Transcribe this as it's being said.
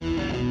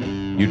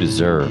You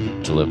deserve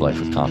to live life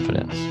with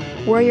confidence.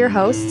 We're your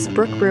hosts,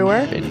 Brooke Brewer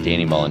and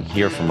Danny Mullen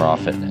here from Raw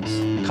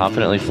Fitness.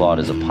 Confidently Flawed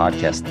is a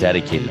podcast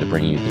dedicated to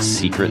bringing you the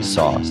secret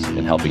sauce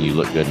and helping you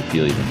look good and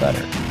feel even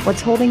better.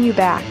 What's holding you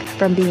back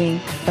from being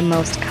the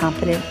most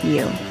confident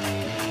you?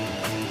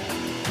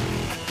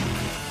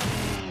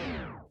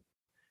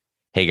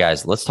 Hey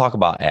guys, let's talk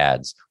about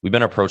ads. We've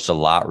been approached a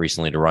lot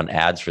recently to run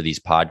ads for these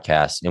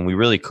podcasts, and we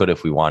really could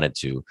if we wanted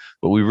to,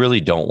 but we really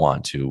don't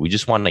want to. We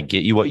just want to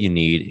get you what you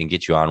need and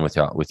get you on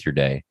with your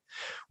day.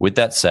 With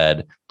that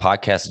said,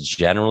 podcasts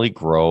generally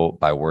grow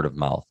by word of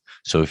mouth.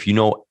 So if you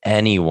know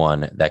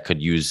anyone that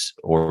could use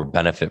or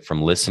benefit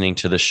from listening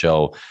to the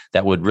show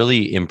that would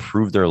really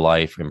improve their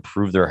life,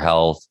 improve their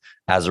health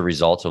as a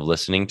result of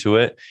listening to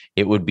it,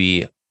 it would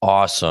be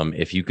awesome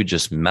if you could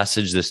just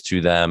message this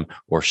to them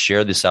or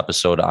share this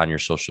episode on your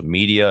social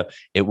media.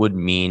 It would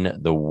mean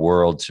the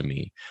world to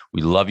me.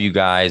 We love you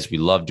guys. We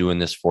love doing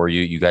this for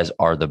you. You guys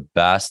are the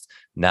best.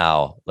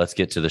 Now, let's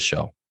get to the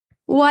show.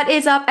 What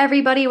is up,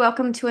 everybody?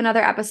 Welcome to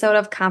another episode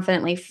of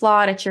Confidently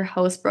Flawed. It's your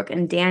host, Brooke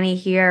and Danny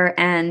here.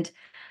 And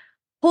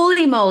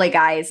holy moly,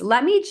 guys,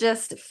 let me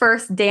just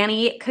first,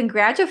 Danny,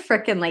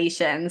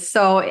 congratulations.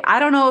 So I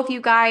don't know if you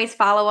guys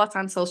follow us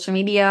on social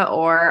media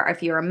or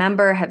if you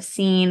remember, have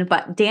seen,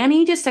 but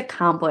Danny just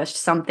accomplished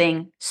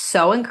something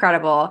so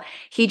incredible.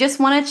 He just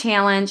won a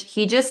challenge.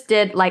 He just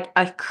did like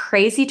a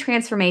crazy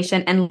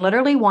transformation and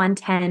literally won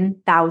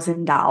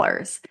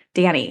 $10,000.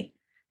 Danny,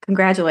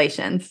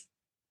 congratulations.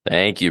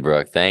 Thank you,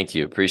 Brooke. Thank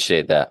you.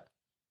 Appreciate that.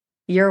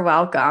 You're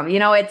welcome. You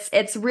know,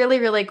 it's really,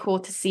 really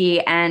cool to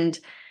see. And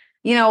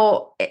you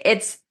know,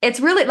 it's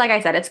really, like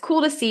I said, it's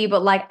cool to see,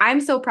 but like,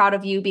 I'm so proud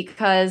of you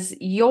because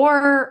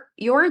you're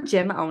a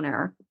gym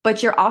owner,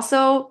 but you're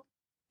also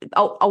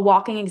a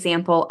walking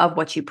example of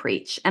what you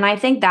preach. And I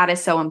think that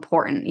is so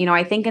important. You know,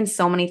 I think in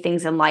so many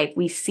things in life,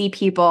 we see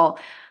people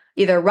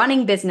either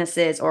running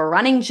businesses or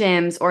running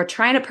gyms or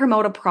trying to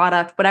promote a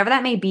product, whatever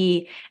that may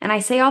be. And I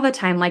say all the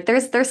time, like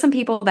there's some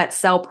people that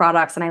sell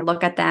products and I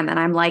look at them and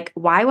I'm like,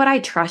 why would I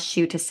trust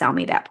you to sell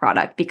me that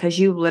product? Because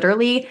you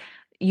literally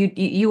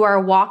you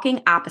are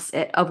walking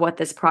opposite of what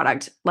this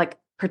product like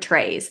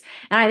portrays.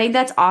 And I think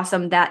that's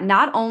awesome that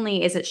not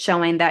only is it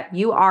showing that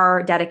you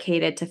are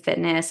dedicated to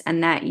fitness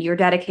and that you're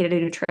dedicated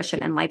to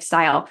nutrition and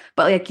lifestyle,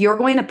 but like you're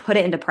going to put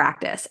it into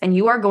practice and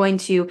you are going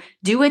to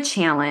do a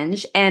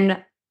challenge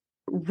and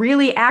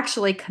really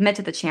actually commit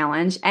to the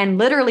challenge and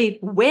literally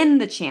win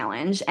the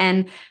challenge.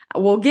 And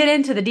we'll get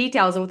into the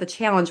details of what the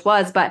challenge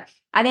was, but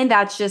I think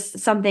that's just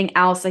something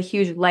else, a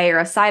huge layer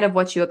aside of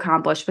what you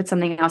accomplished, but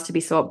something else to be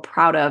so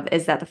proud of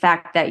is that the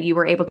fact that you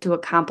were able to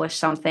accomplish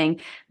something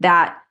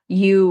that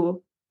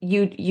you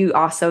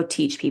also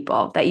teach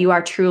people, that you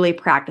are truly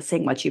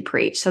practicing what you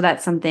preach. So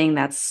that's something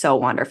that's so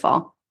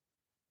wonderful.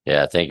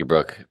 Yeah, thank you,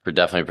 Brooke.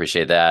 Definitely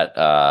appreciate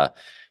that.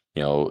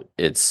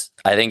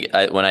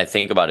 When I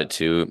think about it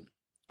too,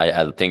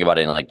 I think about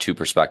it in like two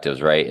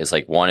perspectives, right? It's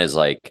like one is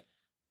like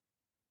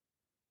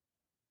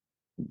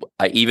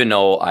I even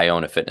know I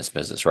own a fitness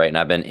business, right? And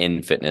I've been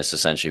in fitness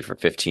essentially for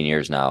 15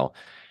 years now.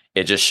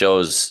 It just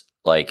shows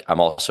like I'm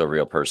also a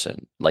real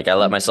person. Like I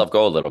let myself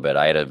go a little bit.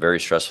 I had a very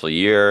stressful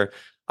year.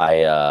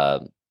 I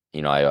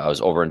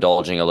was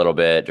overindulging a little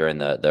bit during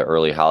the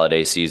early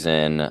holiday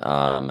season.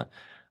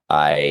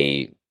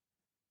 I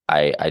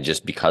I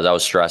just because I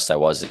was stressed, I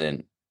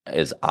wasn't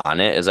as on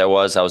it as I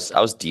was. I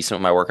was decent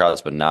with my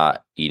workouts, but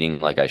not eating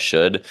like I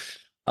should.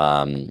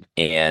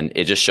 And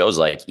it just shows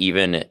like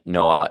even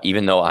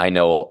though I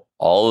know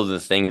all of the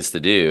things to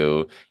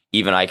do,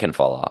 even I can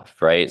fall off,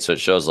 right? So it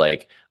shows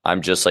like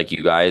I'm just like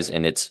you guys,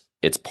 and it's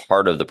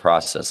part of the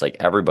process. Like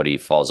everybody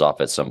falls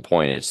off at some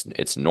point.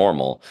 It's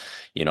normal,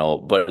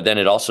 but then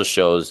it also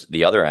shows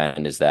the other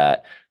end is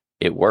that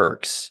it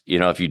works.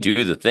 If you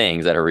do the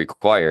things that are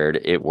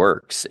required, it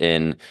works.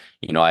 And,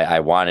 I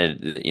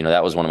wanted,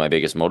 that was one of my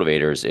biggest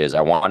motivators is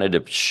I wanted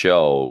to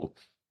show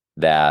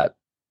that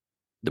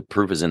the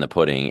proof is in the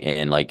pudding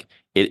and like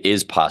it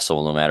is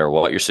possible no matter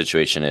what your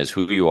situation is,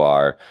 who you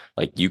are,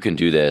 like you can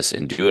do this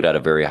and do it at a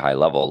very high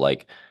level.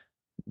 Like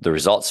the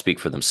results speak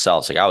for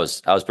themselves. Like I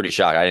was pretty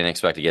shocked. I didn't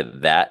expect to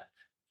get that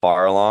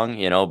far along,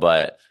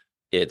 but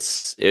it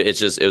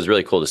was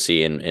really cool to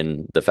see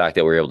and the fact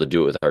that we were able to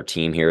do it with our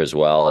team here as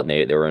well and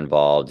they were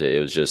involved.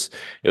 It was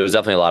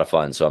definitely a lot of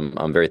fun. So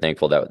I'm very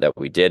thankful that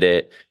we did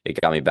it.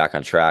 It got me back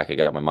on track. It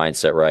got my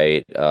mindset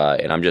right.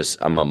 And I'm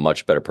a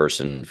much better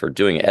person for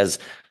doing it. As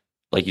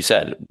like you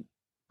said,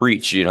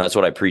 preach, that's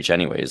what I preach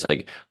anyways.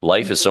 Like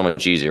life is so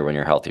much easier when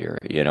you're healthier,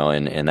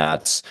 and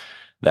I'm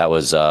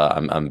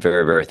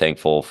very, very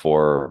thankful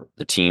for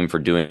the team for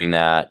doing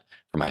that,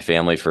 for my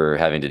family for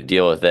having to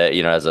deal with it,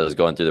 as I was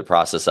going through the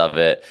process of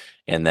it.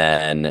 And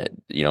then,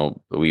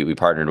 we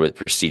partnered with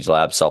Prestige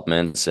Lab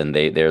Supplements and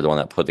they're the one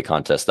that put the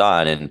contest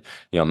on. And,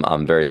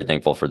 I'm very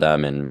thankful for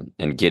them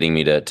and getting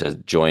me to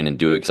join and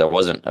do it because I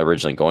wasn't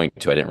originally going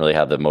to. I didn't really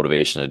have the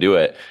motivation to do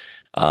it.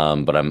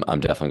 But I'm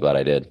definitely glad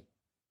I did.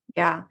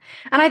 Yeah.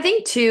 And I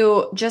think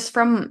too, just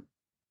from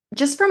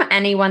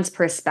anyone's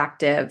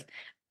perspective,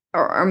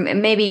 or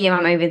maybe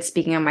I'm even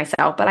speaking on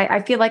myself, but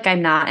I feel like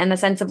I'm not, in the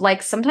sense of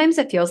like sometimes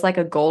it feels like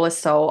a goal is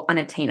so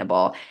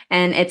unattainable.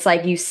 And it's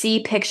like you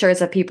see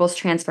pictures of people's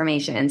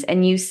transformations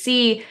and you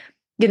see,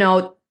 you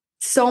know,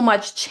 so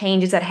much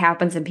changes that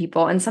happens in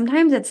people. And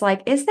sometimes it's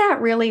like, is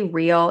that really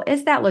real?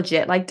 Is that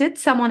legit? Like, did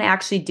someone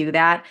actually do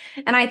that?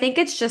 And I think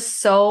it's just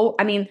so,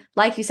 I mean,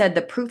 like you said,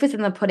 the proof is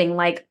in the pudding.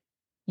 Like,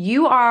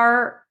 you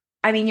are,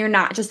 I mean, you're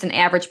not just an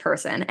average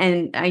person.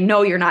 And I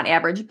know you're not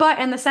average, but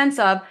in the sense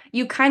of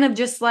you kind of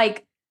just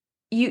like,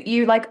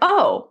 you're like,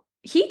 oh,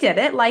 he did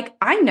it. Like,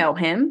 I know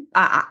him.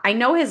 I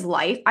know his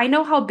life. I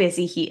know how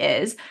busy he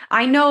is.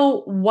 I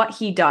know what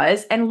he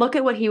does. And look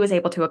at what he was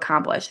able to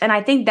accomplish. And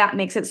I think that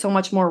makes it so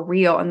much more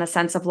real, in the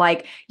sense of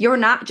like, you're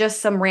not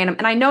just some random.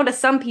 And I know to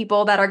some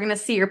people that are going to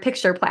see your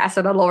picture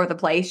plastered all over the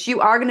place,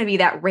 you are going to be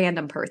that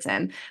random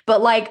person.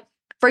 But like,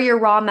 for your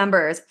raw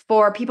members,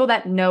 for people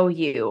that know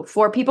you,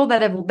 for people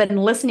that have been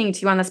listening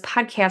to you on this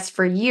podcast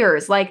for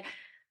years, like,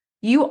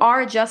 you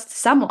are just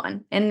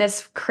someone in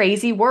this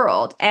crazy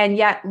world. And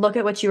yet, look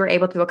at what you were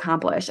able to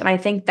accomplish. And I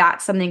think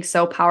that's something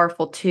so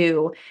powerful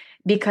too,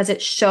 because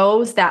it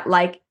shows that,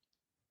 like,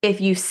 if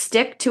you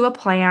stick to a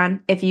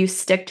plan, if you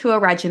stick to a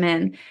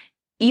regimen,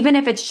 even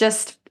if it's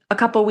just a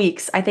couple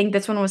weeks, I think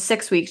this one was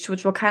 6 weeks,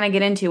 which we'll kind of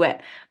get into it.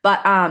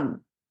 But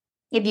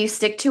if you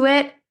stick to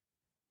it,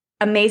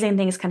 amazing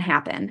things can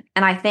happen.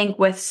 And I think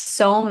with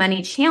so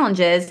many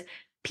challenges,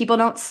 people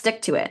don't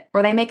stick to it,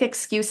 or they make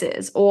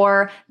excuses,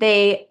 or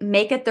they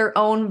make it their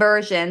own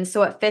version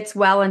so it fits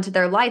well into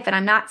their life. And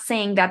I'm not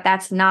saying that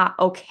that's not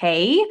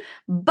okay,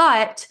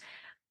 but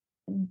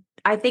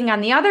I think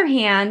on the other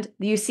hand,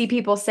 you see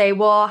people say,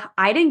 well,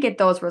 I didn't get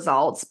those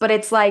results, but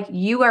it's like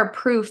you are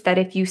proof that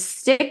if you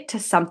stick to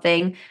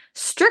something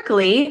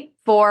strictly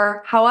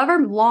for however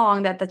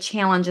long that the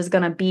challenge is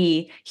going to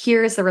be,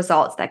 here's the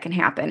results that can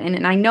happen.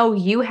 And I know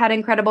you had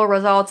incredible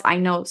results. I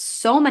know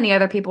so many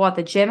other people at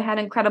the gym had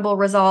incredible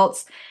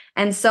results.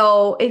 And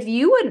so if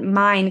you wouldn't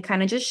mind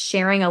kind of just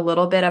sharing a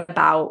little bit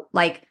about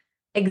like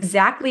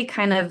exactly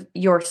kind of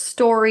your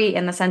story,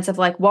 in the sense of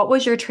like, what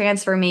was your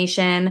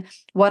transformation?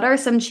 What are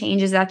some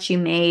changes that you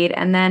made?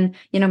 And then,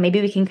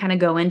 maybe we can kind of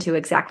go into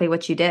exactly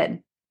what you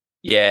did.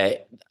 Yeah,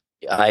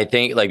 I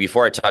think like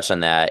before I touch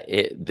on that,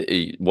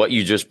 what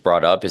you just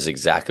brought up is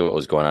exactly what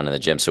was going on in the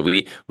gym. So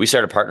we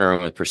started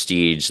partnering with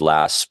Prestige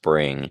last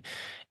spring,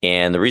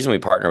 and the reason we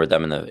partnered with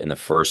them in the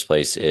first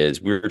place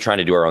is we were trying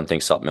to do our own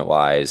thing supplement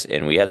wise,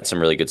 and we had some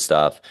really good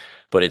stuff,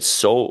 but it's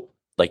so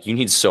like you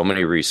need so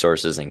many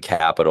resources and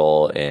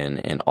capital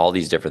and all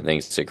these different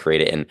things to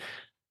create it. And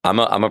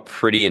I'm a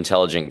pretty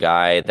intelligent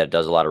guy that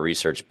does a lot of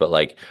research, but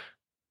like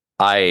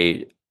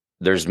I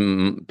there's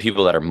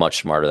people that are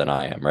much smarter than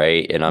I am,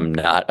 right? And I'm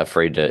not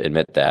afraid to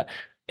admit that.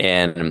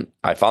 And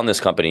I found this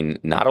company,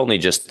 not only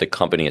just the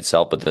company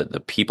itself, but the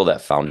people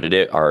that founded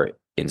it are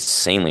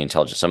insanely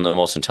intelligent. Some of the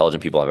most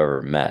intelligent people I've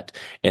ever met.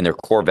 And their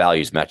core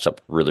values matched up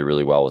really,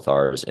 really well with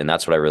ours. And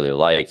that's what I really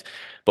liked.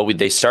 But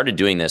they started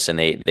doing this, and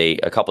they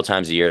a couple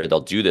times a year, they'll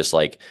do this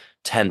like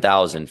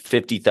 10,000,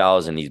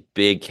 50,000, these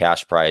big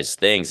cash prize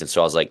things. And so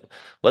I was like,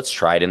 let's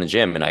try it in the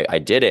gym. And I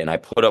did it, and I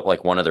put up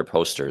like one of their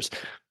posters.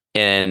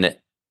 And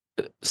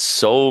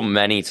so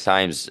many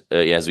times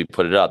as we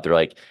put it up, they're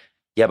like,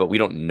 yeah, but we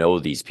don't know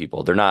these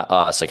people. They're not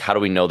us. Like, how do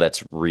we know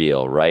that's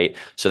real? Right.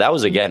 So that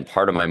was, again,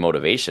 part of my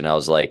motivation. I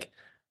was like,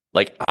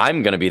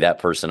 I'm going to be that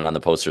person on the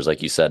posters,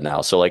 like you said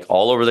now. So like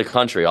all over the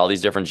country, all these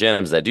different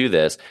gyms that do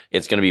this,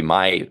 it's going to be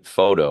my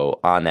photo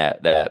on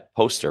that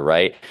poster.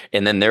 Right.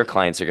 And then their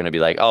clients are going to be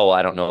like, oh,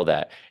 I don't know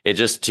that. It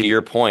just, to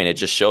your point, it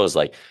just shows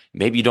like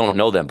maybe you don't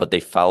know them, but they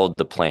followed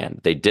the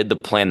plan. They did the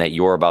plan that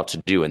you're about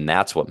to do. And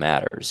that's what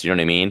matters. You know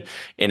what I mean?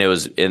 And it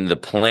was in the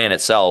plan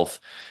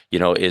itself,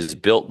 is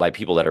built by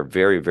people that are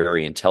very,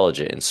 very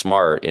intelligent and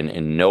smart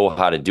and know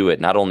how to do it.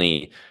 Not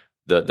only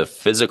the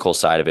physical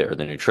side of it or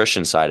the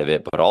nutrition side of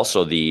it, but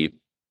also the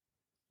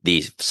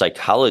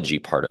psychology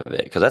part of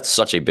it, because that's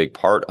such a big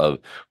part of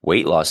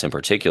weight loss in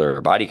particular, or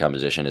body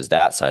composition, is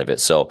that side of it.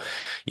 So,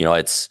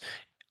 it's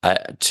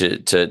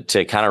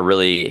to kind of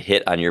really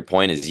hit on your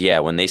point is, yeah,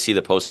 when they see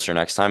the poster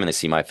next time and they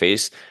see my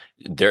face,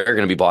 they're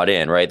going to be bought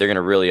in, right? They're going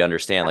to really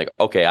understand, like,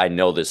 okay, I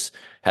know this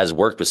has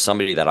worked with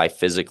somebody that I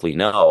physically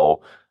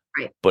know,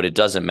 Right. but it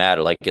doesn't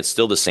matter. Like, it's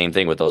still the same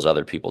thing with those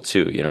other people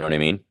too. You know what I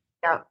mean?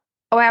 Yeah.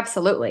 Oh,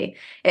 absolutely.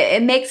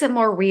 It makes it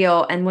more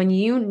real. And when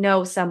you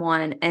know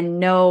someone and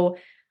know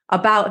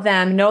about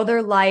them, know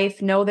their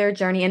life, know their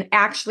journey, and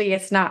actually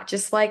it's not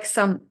just like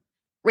some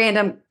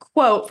random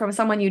quote from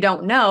someone you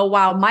don't know,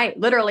 while might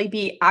literally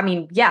be, I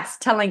mean, yes,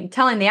 telling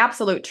the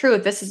absolute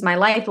truth, this is my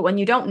life. But when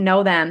you don't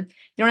know them,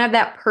 you don't have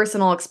that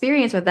personal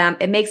experience with them,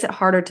 it makes it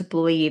harder to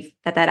believe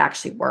that that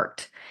actually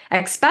worked.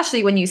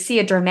 Especially when you see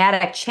a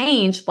dramatic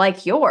change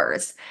like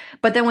yours.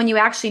 But then when you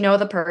actually know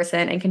the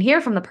person and can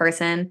hear from the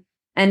person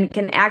and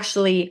can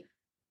actually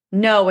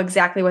know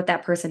exactly what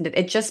that person did,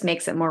 it just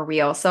makes it more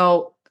real.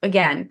 So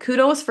again,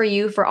 kudos for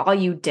you for all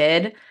you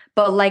did,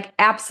 but like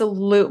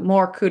absolute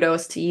more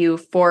kudos to you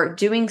for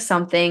doing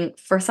something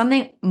for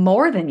something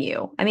more than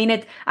you. I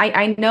mean,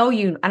 I know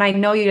you, and I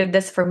know you did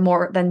this for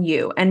more than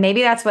you. And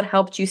maybe that's what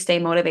helped you stay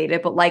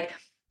motivated, but like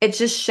it's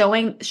just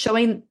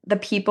showing the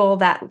people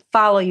that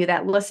follow you,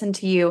 that listen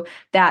to you,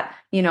 that,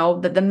 you know,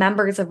 the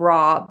members of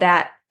Raw,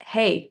 that,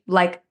 hey,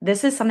 like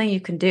this is something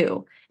you can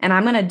do. And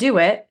I'm going to do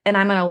it, and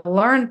I'm going to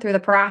learn through the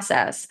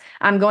process.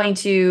 I'm going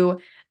to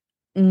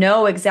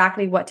know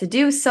exactly what to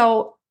do.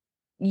 So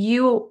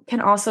you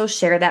can also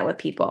share that with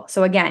people.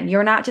 So again,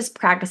 you're not just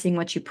practicing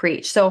what you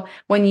preach. So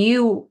when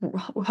you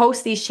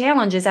host these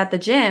challenges at the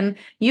gym,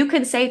 you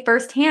can say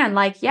firsthand,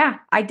 like, yeah,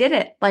 I did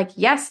it. Like,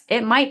 yes,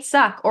 it might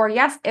suck, or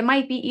yes, it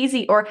might be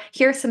easy, or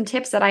here's some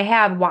tips that I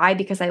have. Why?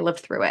 Because I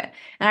lived through it.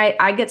 And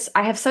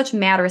I have such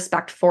mad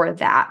respect for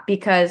that,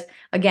 because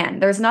again,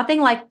 there's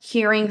nothing like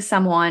hearing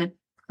someone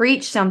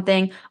preach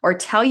something or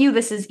tell you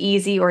this is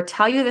easy or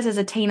tell you this is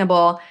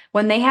attainable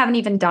when they haven't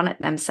even done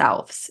it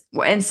themselves.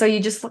 And so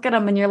you just look at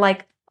them and you're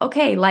like,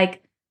 okay,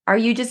 like, are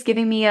you just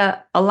giving me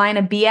a line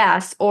of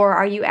BS, or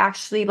are you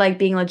actually like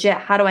being legit?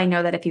 How do I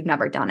know that if you've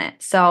never done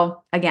it?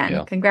 So again,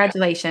 Yeah.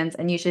 congratulations.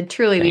 And you should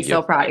truly be Thank you.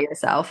 so proud of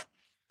yourself.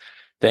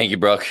 Thank you,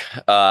 Brooke.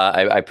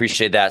 I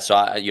appreciate that. So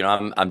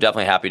I'm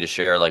definitely happy to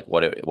share like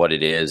what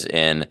it is.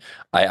 And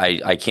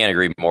I can't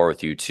agree more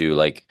with you too.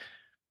 Like,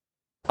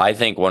 I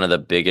think one of the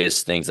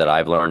biggest things that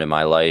I've learned in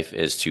my life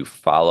is to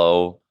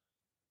follow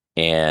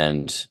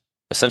and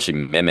essentially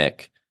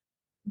mimic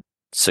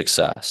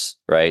success,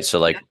 right? So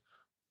like,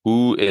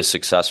 who is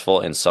successful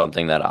in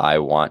something that I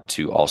want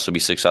to also be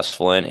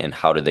successful in, and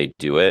how do they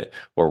do it,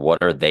 or what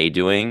are they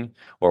doing,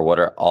 or what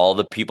are all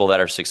the people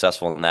that are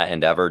successful in that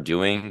endeavor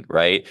doing,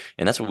 right?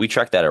 And that's what we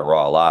track that at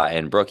Raw a lot.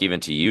 And Brooke, even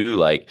to you,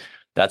 like,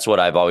 that's what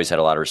I've always had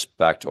a lot of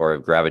respect or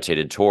have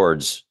gravitated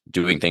towards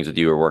doing things with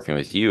you or working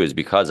with you, is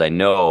because I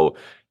know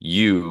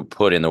you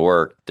put in the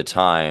work, the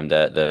time,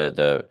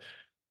 the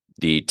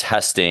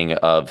testing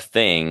of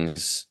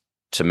things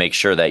to make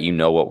sure that you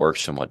know what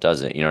works and what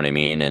doesn't. You know what I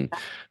mean? And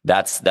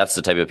that's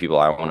the type of people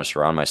I want to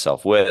surround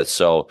myself with.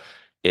 So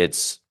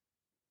it's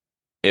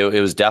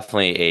it was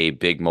definitely a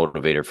big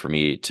motivator for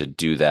me to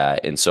do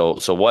that. And so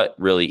what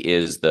really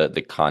is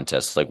the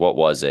contest? Like, what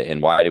was it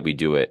and why did we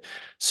do it?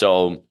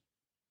 So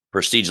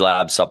Prestige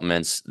Lab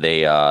Supplements,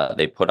 they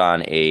put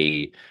on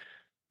a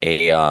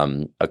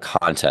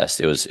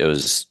contest. It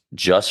was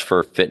just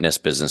for fitness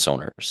business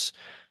owners.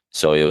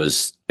 So it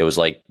was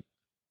like,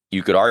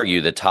 you could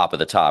argue the top of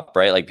the top,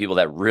 right? Like people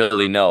that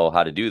really know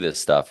how to do this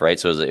stuff, right?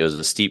 So it was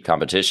a steep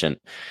competition,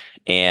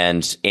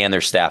 and their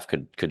staff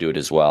could do it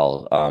as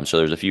well. So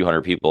there's a few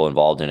hundred people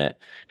involved in it,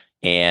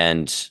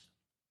 and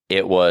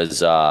it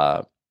was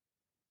uh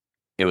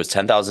it was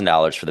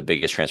 $10,000 for the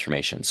biggest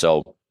transformation.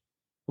 So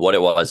what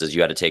it was is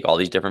you had to take all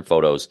these different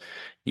photos.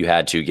 You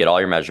had to get all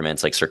your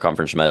measurements, like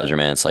circumference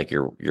measurements, like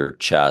your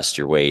chest,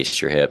 your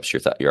waist, your hips,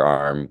 your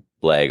arm,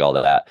 leg, all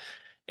of that.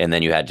 And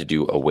then you had to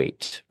do a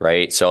weight,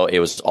 right? So it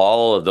was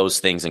all of those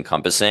things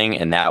encompassing,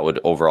 and that would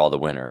overall the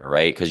winner,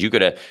 right? Because you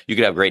could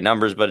have great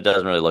numbers, but it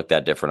doesn't really look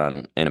that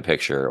different in a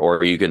picture,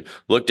 or you can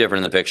look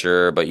different in the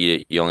picture, but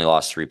you only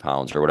lost 3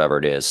 pounds or whatever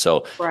it is.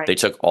 So Right. they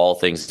took all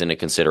things into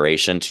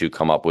consideration to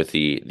come up with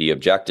the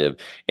objective,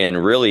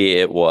 and really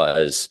it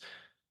was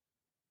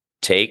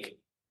take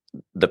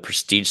the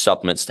prestige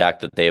supplement stack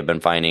that they have been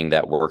finding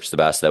that works the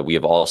best, that we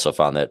have also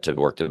found that to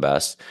work the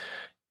best.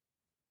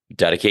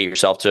 Dedicate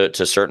yourself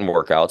to certain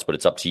workouts, but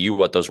it's up to you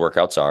what those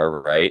workouts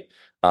are, right?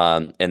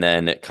 And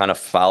then kind of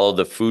follow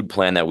the food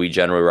plan that we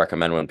generally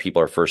recommend when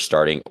people are first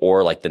starting,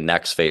 or like the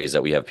next phase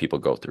that we have people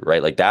go through,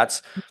 right? Like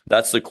that's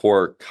the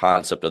core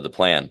concept of the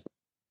plan.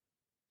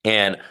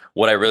 And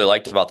what I really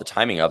liked about the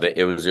timing of it,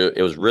 it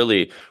was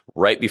really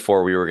right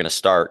before we were going to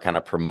start kind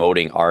of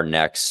promoting our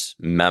next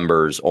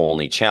members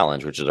only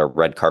challenge, which is our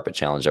red carpet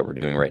challenge that we're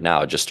doing right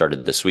now. It just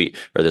started this week,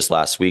 or this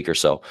last week or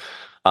so.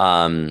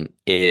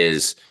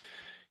 Is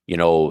you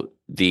know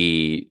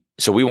the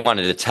So we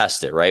wanted to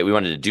test it, right? We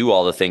wanted to do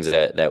all the things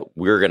that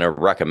we're going to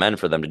recommend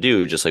for them to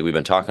do, just like we've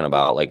been talking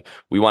about. Like,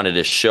 we wanted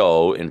to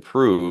show and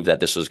prove that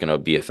this was going to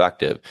be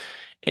effective.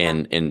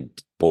 And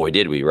boy,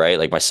 did we, right?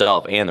 Like,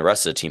 myself and the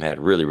rest of the team had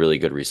really, really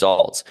good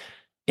results.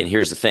 And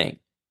here's the thing.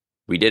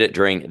 We did it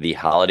during the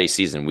holiday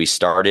season. We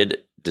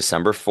started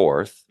December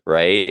 4th,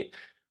 right?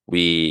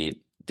 We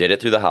did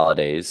it through the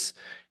holidays.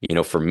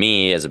 For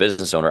me as a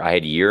business owner, I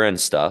had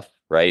year-end stuff,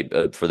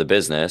 right? For the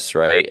business,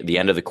 right? The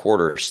end of the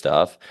quarter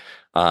stuff.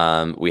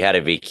 We had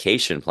a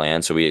vacation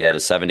plan. So we had a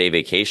 7-day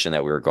vacation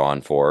that we were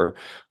gone for.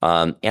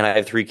 And I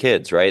have 3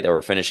 kids, right? That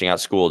were finishing out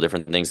school,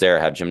 different things there.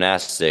 I have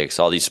gymnastics,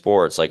 all these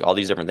sports, like all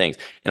these different things.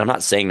 And I'm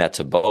not saying that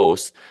to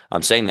boast.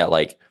 I'm saying that,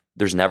 like,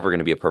 there's never going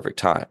to be a perfect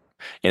time.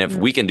 And if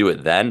we can do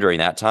it then during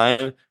that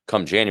time,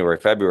 come January,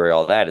 February,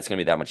 all that, it's going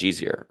to be that much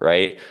easier,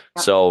 right?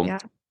 Yeah. So Yeah.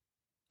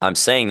 I'm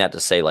saying that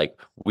to say, like,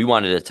 we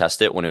wanted to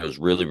test it when it was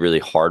really, really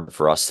hard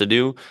for us to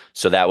do,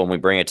 so that when we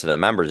bring it to the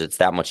members, it's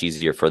that much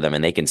easier for them,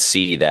 and they can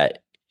see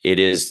that it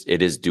is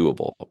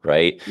doable,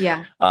 right?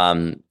 Yeah.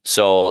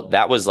 So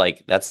that was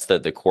like that's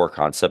the core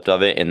concept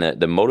of it, and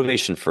the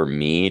motivation for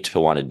me to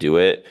want to do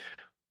it,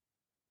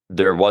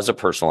 there was a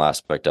personal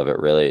aspect of it,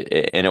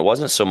 really. And it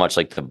wasn't so much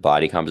like the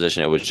body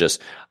composition. It was just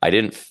I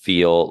didn't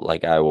feel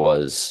like I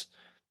was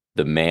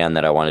the man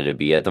that I wanted to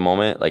be at the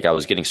moment. Like I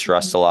was getting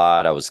stressed a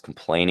lot. I was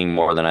complaining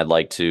more than I'd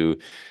like to.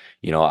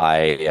 You know,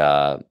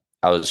 I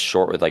was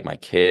short with like my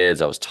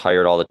kids. I was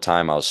tired all the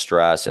time. I was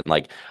stressed, and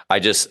like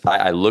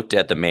I looked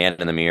at the man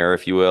in the mirror,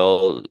 if you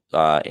will,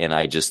 and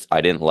I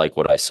didn't like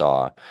what I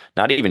saw.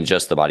 Not even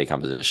just the body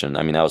composition.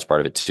 I mean, that was part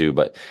of it too,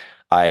 but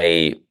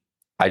I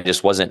I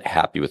just wasn't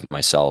happy with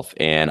myself,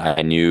 and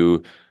I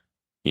knew,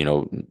 you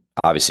know,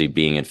 obviously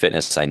being in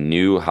fitness, I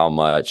knew how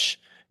much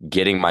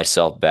getting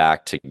myself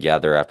back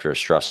together after a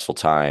stressful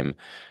time,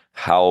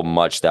 how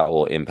much that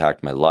will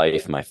impact my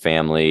life, my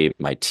family,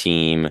 my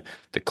team,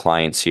 the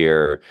clients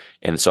here.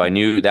 And so I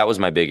knew that was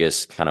my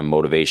biggest kind of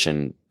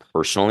motivation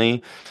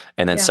personally.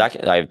 And then Yeah.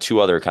 second, I have two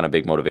other kind of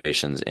big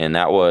motivations, and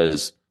that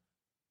was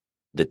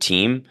the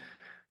team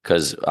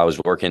because I was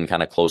working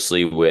kind of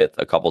closely with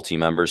a couple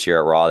team members here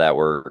at Raw that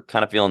were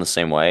kind of feeling the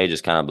same way,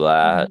 just kind of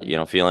blah,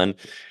 Mhm. feeling,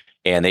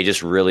 and they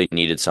just really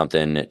needed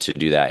something to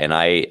do that. And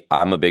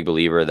I'm a big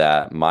believer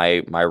that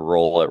my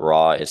role at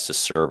Raw is to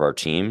serve our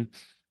team.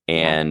 Yeah.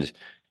 And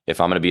if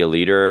I'm going to be a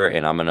leader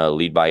and I'm going to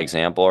lead by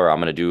example, or I'm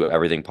going to do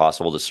everything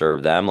possible to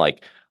serve them,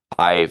 like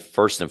I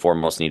first and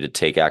foremost need to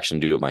take action,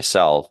 do it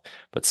myself.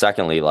 But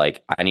secondly,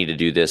 like I need to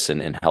do this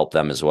and help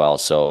them as well.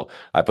 So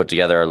I put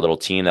together a little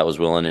team that was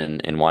willing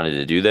and wanted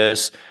to do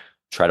this,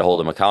 try to hold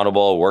them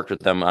accountable, worked with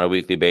them on a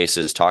weekly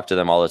basis, talk to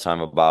them all the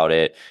time about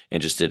it,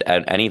 and just did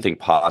anything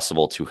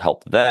possible to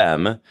help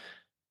them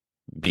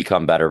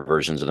become better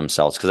versions of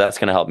themselves, because that's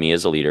going to help me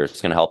as a leader. It's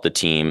going to help the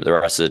team, the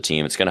rest of the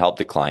team. It's going to help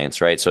the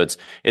clients, right? So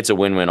it's a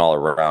win-win all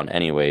around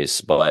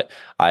anyways. But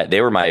they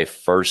were my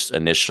first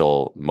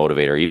initial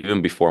motivator,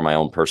 even before my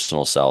own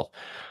personal self.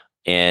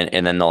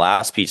 And then the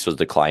last piece was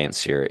the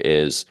clients here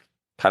is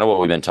kind of what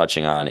we've been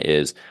touching on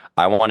is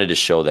I wanted to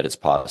show that it's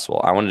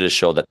possible. I wanted to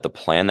show that the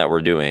plan that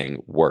we're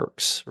doing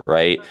works,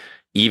 right?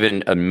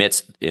 Even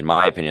amidst, in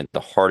my opinion,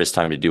 the hardest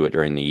time to do it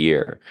during the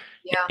year.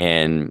 Yeah.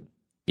 And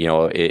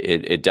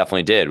it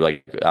definitely did.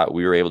 Like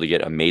we were able to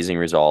get amazing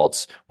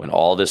results when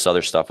all this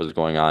other stuff was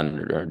going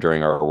on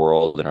during our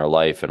world and our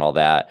life and all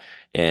that.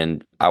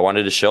 And I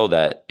wanted to show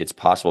that it's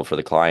possible for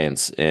the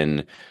clients,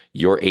 and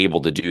you're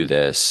able to do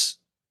this.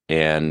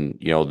 And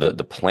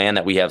the plan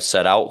that we have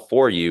set out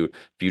for you,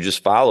 if you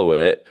just follow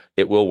it,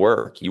 it will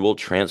work. You will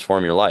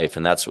transform your life,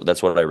 and that's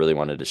what I really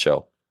wanted to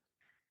show.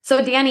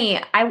 So Danny,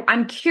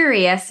 I'm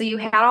curious. So you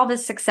had all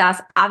this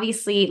success,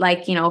 obviously,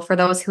 like, for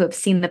those who have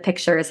seen the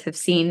pictures, have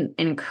seen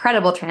an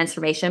incredible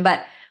transformation,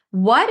 but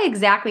what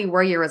exactly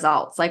were your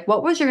results? Like,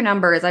 what was your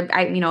numbers?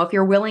 If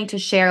you're willing to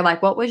share,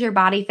 like, what was your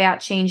body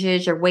fat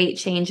changes, your weight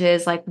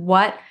changes? Like,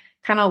 what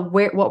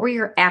were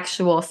your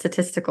actual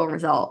statistical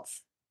results?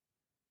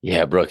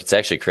 Yeah, Brooke, it's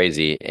actually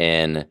crazy.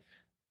 And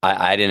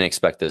I didn't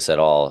expect this at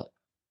all.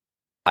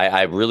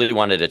 I really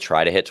wanted to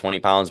try to hit 20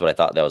 pounds, but I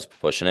thought that was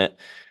pushing it.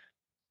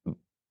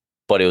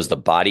 But it was the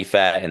body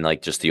fat and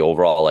like just the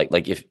overall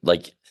like if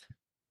like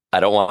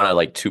I don't want to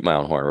like toot my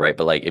own horn, right?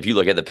 But like if you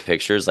look at the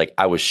pictures, like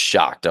I was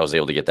shocked I was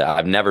able to get that.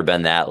 I've never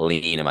been that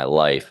lean in my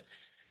life.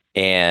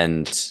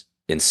 And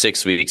in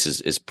 6 weeks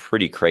is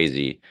pretty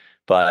crazy.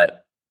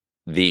 But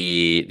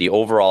the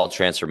overall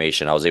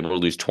transformation, I was able to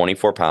lose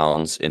 24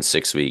 pounds in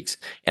 6 weeks,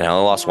 and I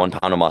only lost Yeah. 1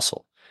 pound of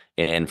muscle.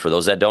 And for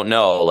those that don't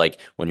know, like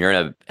when you're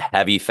in a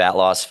heavy fat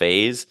loss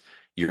phase,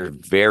 you're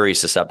very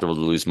susceptible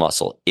to lose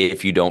muscle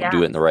if you don't do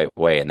Yeah. it in the right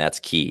way, and that's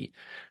key.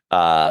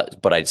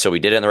 So we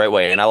did it in the right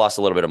way, and I lost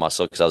a little bit of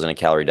muscle because I was in a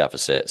calorie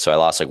deficit. So I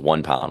lost like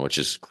 1 pound, which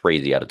is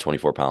crazy out of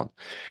 24 pounds,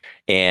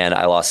 and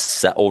I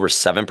lost over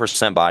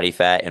 7% body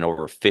fat and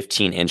over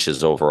 15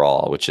 inches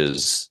overall, which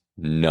is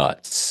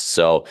nuts.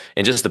 So,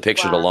 and just the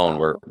pictures alone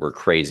Wow. were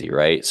crazy,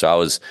 right? So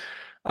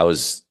I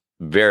was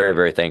very,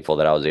 very thankful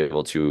that I was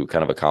able to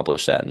kind of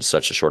accomplish that in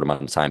such a short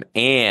amount of time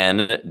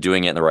and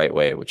doing it in the right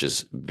way, which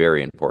is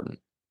very important.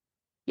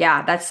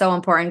 Yeah, that's so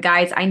important,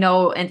 guys. I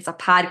know it's a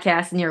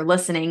podcast and you're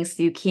listening,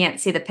 so you can't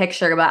see the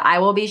picture, but I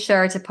will be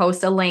sure to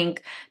post a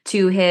link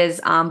to his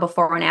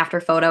before and after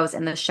photos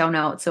in the show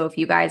notes. So if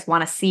you guys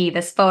want to see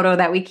this photo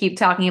that we keep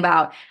talking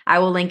about, I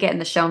will link it in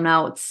the show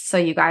notes so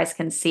you guys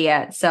can see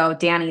it. So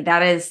Danny,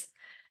 that is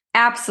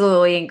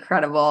absolutely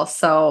incredible.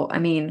 So I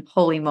mean,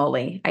 holy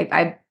moly,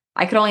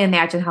 I could only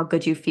imagine how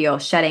good you feel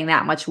shedding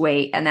that much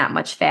weight and that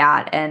much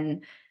fat,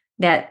 and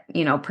that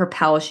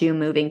propels you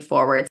moving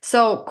forward.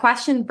 So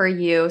question for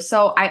you.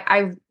 So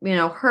I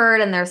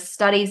heard, and there's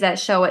studies that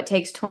show it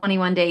takes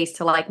 21 days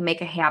to like make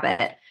a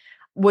habit.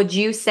 Would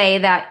you say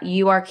that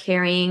you are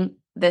carrying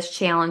this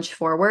challenge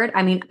forward?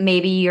 I mean,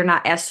 maybe you're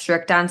not as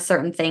strict on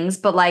certain things,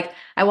 but like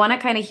I want to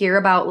kind of hear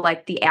about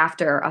like the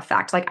after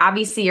effect. Like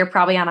obviously you're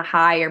probably on a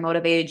high, you're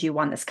motivated, you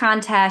won this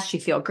contest, you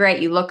feel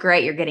great, you look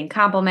great, you're getting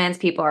compliments,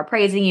 people are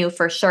praising you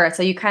for sure.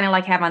 So you kind of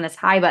like have on this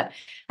high, but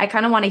I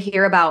kind of want to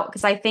hear about,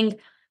 because I think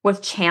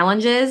with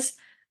challenges,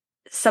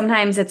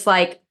 sometimes it's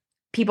like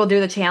people do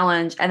the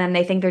challenge and then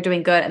they think they're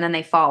doing good and then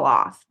they fall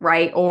off,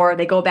 right? Or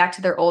they go back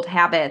to their old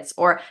habits.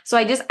 Or so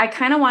I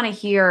kind of want to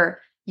hear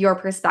your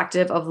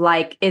perspective of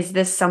like, is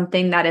this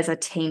something that is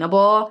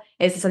attainable?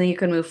 Is this something you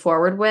can move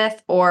forward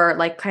with? Or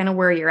like kind of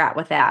where you're at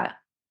with that?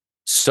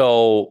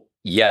 So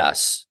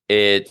yes,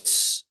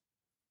 it's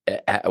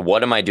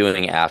what am I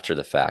doing after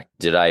the fact?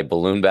 Did I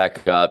balloon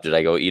back up? Did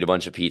I go eat a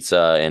bunch of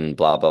pizza and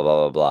blah, blah,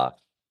 blah, blah, blah?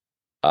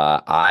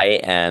 I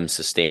am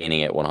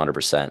sustaining it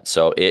 100%.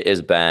 So it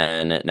has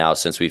been now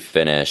since we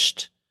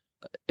finished,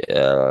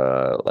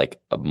 like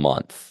a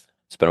month.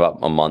 It's been about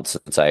a month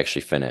since I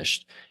actually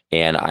finished,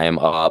 and I am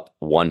up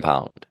 1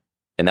 pound,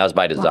 and that was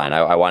by design.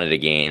 Wow. I wanted to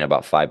gain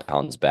about 5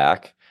 pounds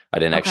back. I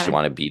didn't actually Okay.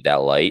 want to be that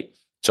light,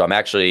 so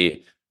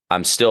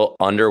I'm still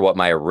under what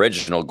my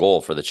original goal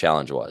for the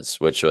challenge was,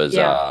 which was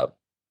Yeah.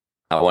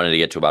 I wanted to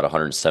get to about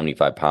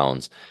 175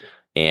 pounds,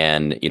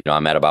 and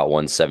I'm at about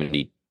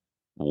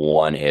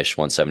 171 ish,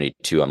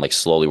 172. I'm like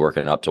slowly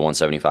working up to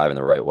 175 in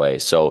the right way.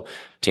 So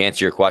to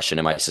answer your question,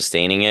 am I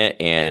sustaining it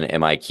and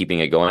am I keeping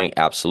it going?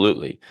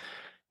 Absolutely.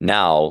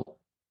 Now,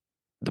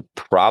 the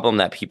problem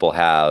that people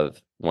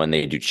have when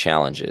they do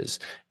challenges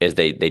is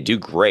they do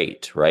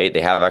great, right?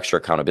 They have extra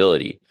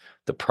accountability.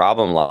 The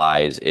problem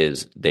lies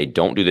is they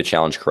don't do the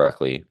challenge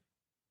correctly,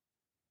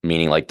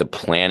 meaning like the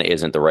plan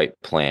isn't the right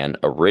plan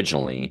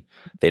originally.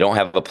 They don't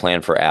have a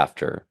plan for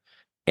after,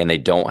 and they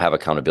don't have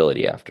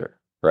accountability after,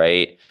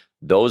 right?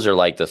 Those are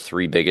like the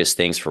three biggest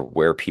things for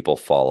where people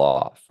fall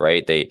off,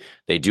 right? They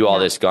do all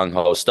Yeah. this gung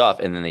ho stuff,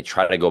 and then they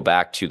try to go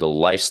back to the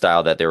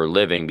lifestyle that they were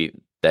living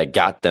that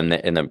got them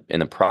in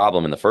the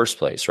problem in the first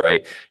place,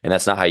 right? And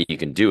that's not how you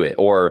can do it.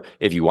 Or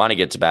if you want to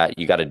get to that,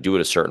 you got to do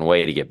it a certain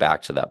way to get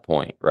back to that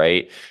point,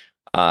 right?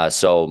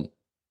 So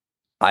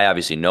I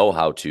obviously know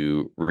how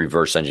to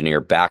reverse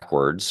engineer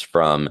backwards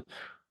from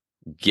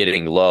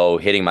getting low,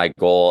 hitting my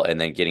goal,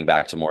 and then getting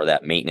back to more of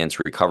that maintenance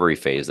recovery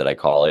phase that I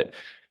call it.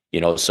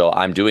 So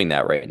I'm doing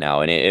that right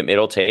now, and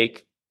it'll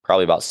take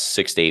probably about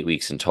 6 to 8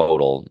 weeks in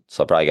total.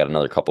 So I probably got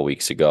another couple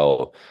weeks to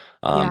go,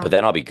 but Yeah.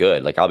 then I'll be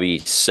good. Like I'll be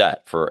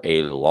set for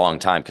a long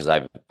time because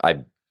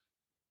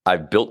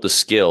I've built the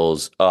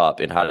skills up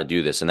in how to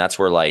do this. And that's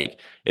where like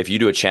if you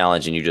do a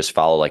challenge and you just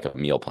follow like a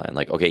meal plan,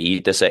 like, okay,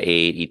 eat this at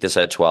 8, eat this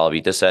at 12,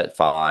 eat this at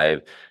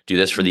 5, do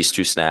this for these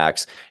two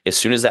snacks. As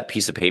soon as that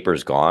piece of paper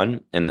is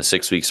gone and the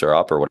 6 weeks are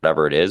up or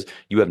whatever it is,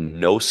 you have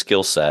no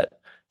skill set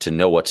to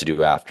know what to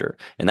do after.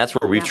 And that's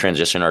where we've Yeah.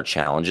 transitioned our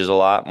challenges a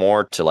lot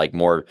more to like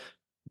more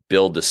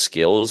build the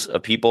skills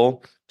of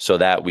people so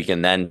that we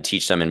can then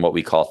teach them in what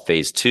we call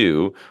phase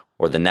two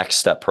or the next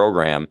step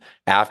program.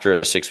 After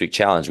a 6 week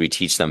challenge, we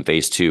teach them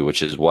phase two,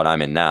 which is what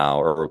I'm in now,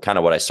 or kind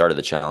of what I started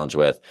the challenge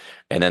with.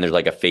 And then there's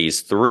like a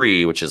phase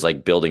three, which is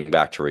like building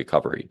back to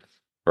recovery,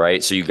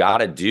 right? So you got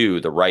to do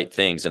the right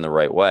things in the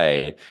right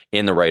way,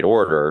 in the right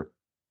order,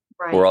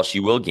 or Right. else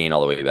you will gain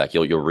all the way back.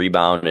 You'll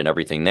rebound and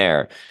everything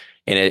there.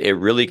 And it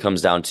really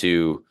comes down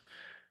to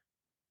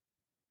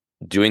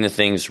doing the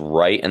things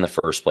right in the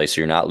first place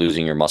so you're not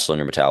losing your muscle and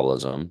your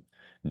metabolism,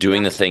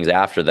 doing Yeah. the things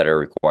after that are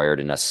required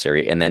and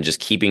necessary, and then just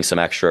keeping some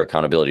extra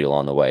accountability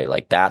along the way.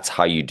 Like that's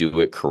how you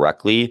do it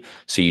correctly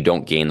so you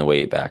don't gain the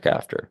weight back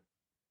after.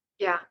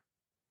 Yeah.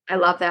 I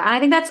love that.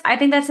 And I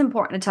think that's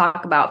important to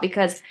talk about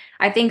because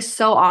I think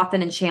so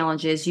often in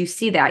challenges you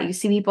see that. You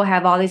see people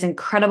have all these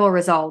incredible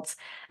results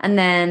and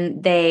then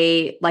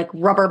they like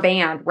rubber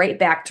band right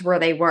back to where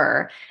they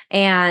were.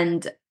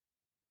 And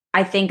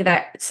I think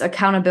that's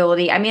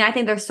accountability. I mean, I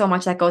think there's so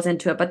much that goes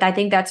into it, but I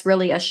think that's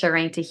really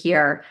assuring to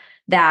hear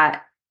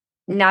that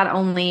not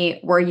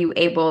only were you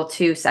able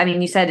to, I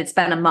mean, you said it's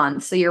been a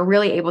month, so you're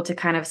really able to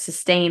kind of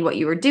sustain what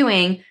you were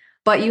doing,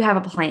 but you have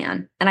a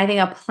plan. And I think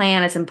a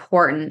plan is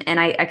important. And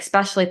I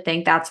especially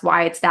think that's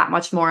why it's that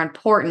much more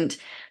important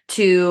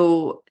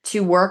to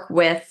work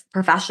with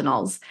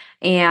professionals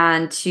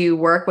and to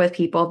work with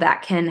people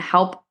that can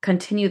help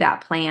continue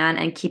that plan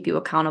and keep you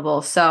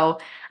accountable. So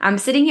I'm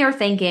sitting here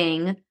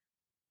thinking,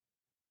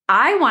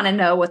 I want to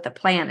know what the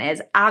plan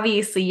is.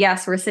 Obviously,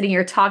 yes, we're sitting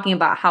here talking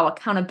about how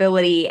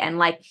accountability and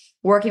like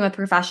working with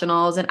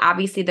professionals, and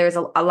obviously there's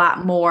a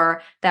lot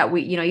more that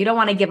you don't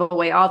want to give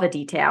away all the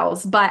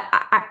details. But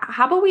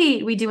how about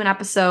we do an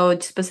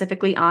episode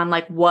specifically on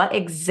like what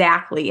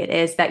exactly it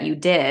is that you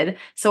did?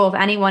 So if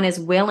anyone is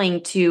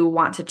willing to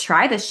want to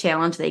try this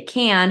challenge, they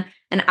can.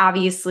 And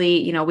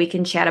obviously, we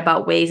can chat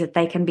about ways that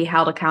they can be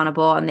held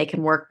accountable and they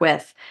can work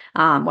with,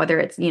 whether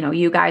it's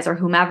you guys or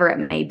whomever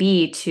it may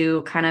be,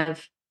 to kind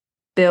of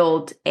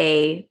build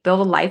a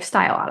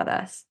lifestyle out of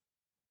this.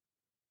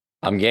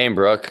 I'm game,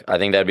 Brooke. I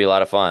think that'd be a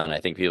lot of fun. I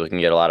think people can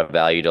get a lot of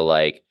value to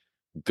like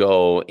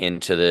go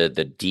into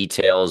the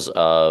details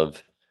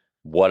of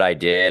what I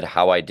did,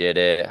 how I did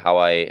it, how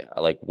I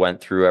like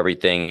went through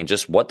everything, and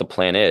just what the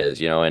plan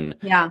is, and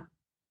Yeah.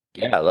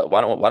 yeah,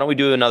 why don't we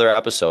do another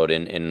episode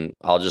and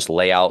I'll just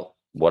lay out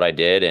what I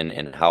did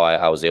and how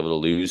I was able to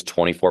lose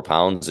 24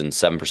 pounds and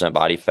 7%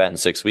 body fat in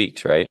 6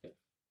 weeks, right?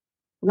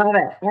 Love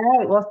it. All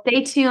right. Well,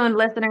 stay tuned,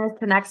 listeners,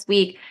 to next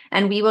week,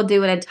 and we will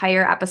do an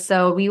entire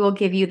episode. We will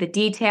give you the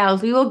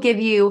details. We will give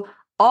you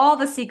all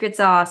the secret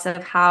sauce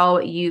of how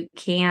you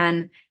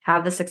can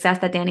have the success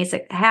that Danny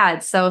had.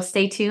 So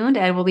stay tuned,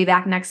 and we'll be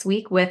back next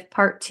week with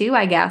part 2,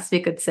 I guess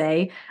we could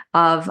say,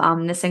 of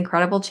this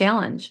incredible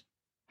challenge.